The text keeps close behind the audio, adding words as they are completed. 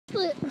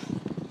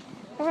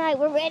All right,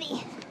 we're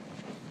ready.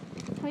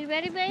 Are you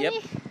ready, baby? Yep.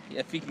 Yeah,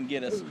 if he can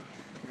get us.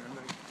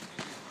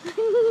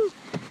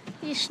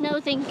 These snow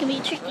things can be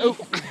tricky. Oh.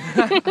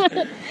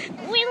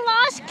 We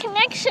lost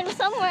connection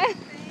somewhere.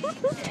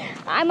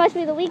 I must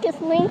be the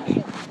weakest link.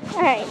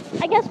 All right,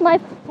 I guess my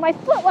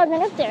foot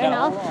wasn't up there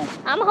enough.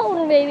 I'm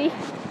holding, baby.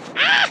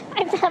 Ah!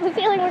 I have a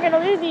feeling we're gonna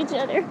lose each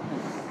other.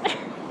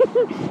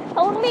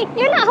 Holding me?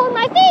 You're not holding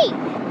my feet.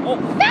 Oh.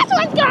 That's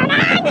what's going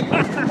on.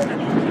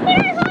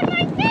 You're not holding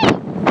my feet.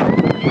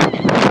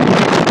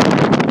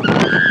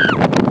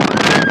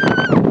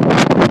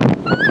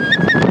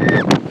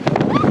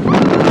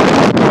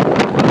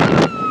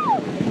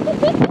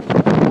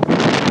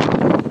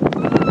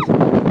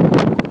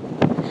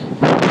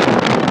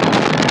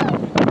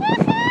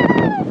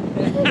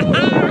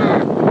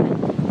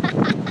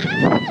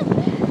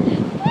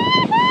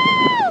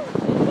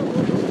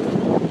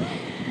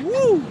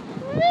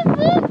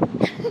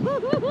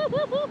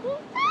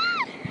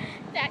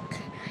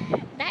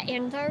 That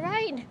ends our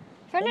ride.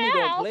 For Only now.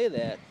 don't play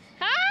that.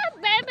 Hi,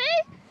 baby.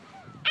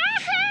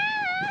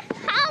 Aha!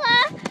 Holla!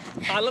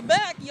 Holla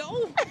back,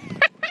 yo!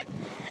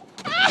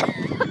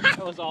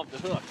 That was off the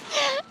hook.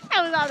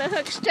 I was on the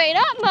hook straight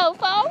up,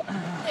 mofo.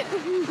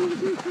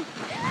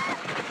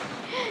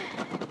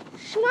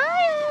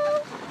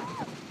 Smile.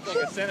 It's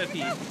like a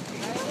centipede.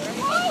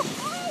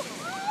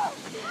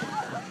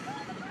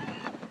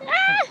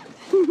 Ah!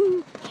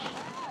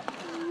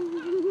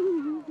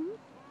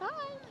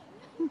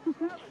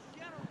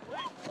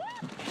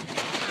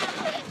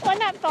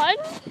 Wasn't that fun?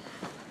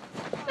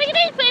 Look at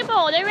these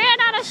people. They ran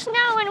out of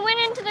snow and went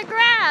into the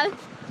grass.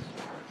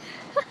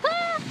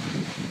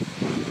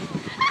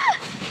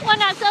 Wasn't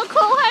that so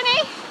cool,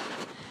 honey?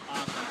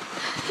 Awesome.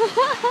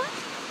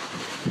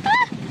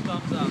 2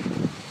 thumbs up.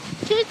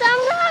 2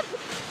 thumbs up?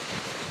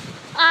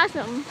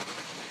 Awesome.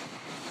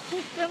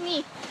 Just for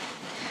me.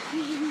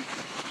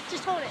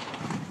 Just hold it.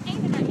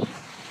 Aim it at me.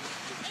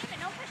 Just aim it.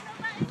 Don't push no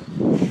buttons.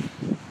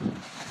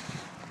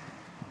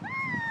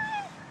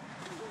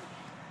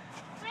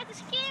 We're at the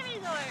ski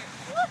resort.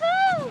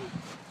 Woohoo!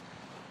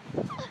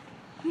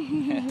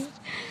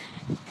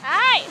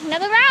 Alright,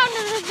 another round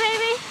of this,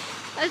 baby.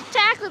 Let's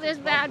tackle this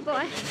bad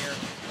boy.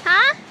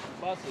 Huh?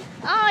 Buses.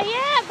 Oh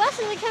yeah,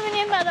 buses are coming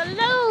in by the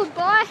load,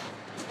 boy.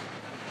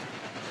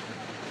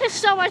 It's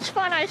so much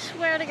fun, I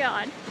swear to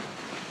God.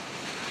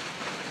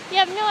 You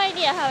have no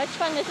idea how much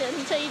fun this is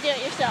until you do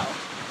it yourself.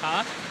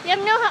 Huh?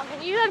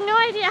 You have no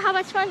idea how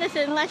much fun this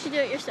is unless you do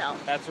it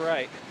yourself. That's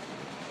right.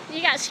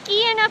 You got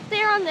skiing up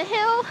there on the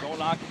hill. Don't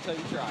knock until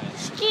you try it.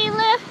 Ski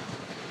lift.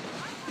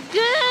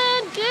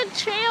 Good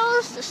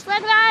trails, the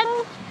sled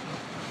riding,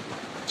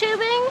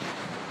 tubing,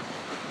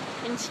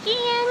 and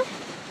skiing.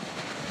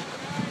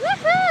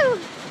 Woohoo!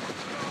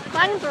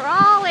 Fun for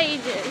all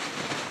ages.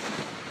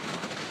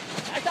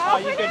 That's all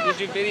for now. Did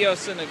you video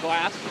us in the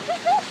glass?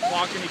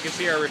 Walking, you can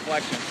see our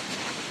reflection.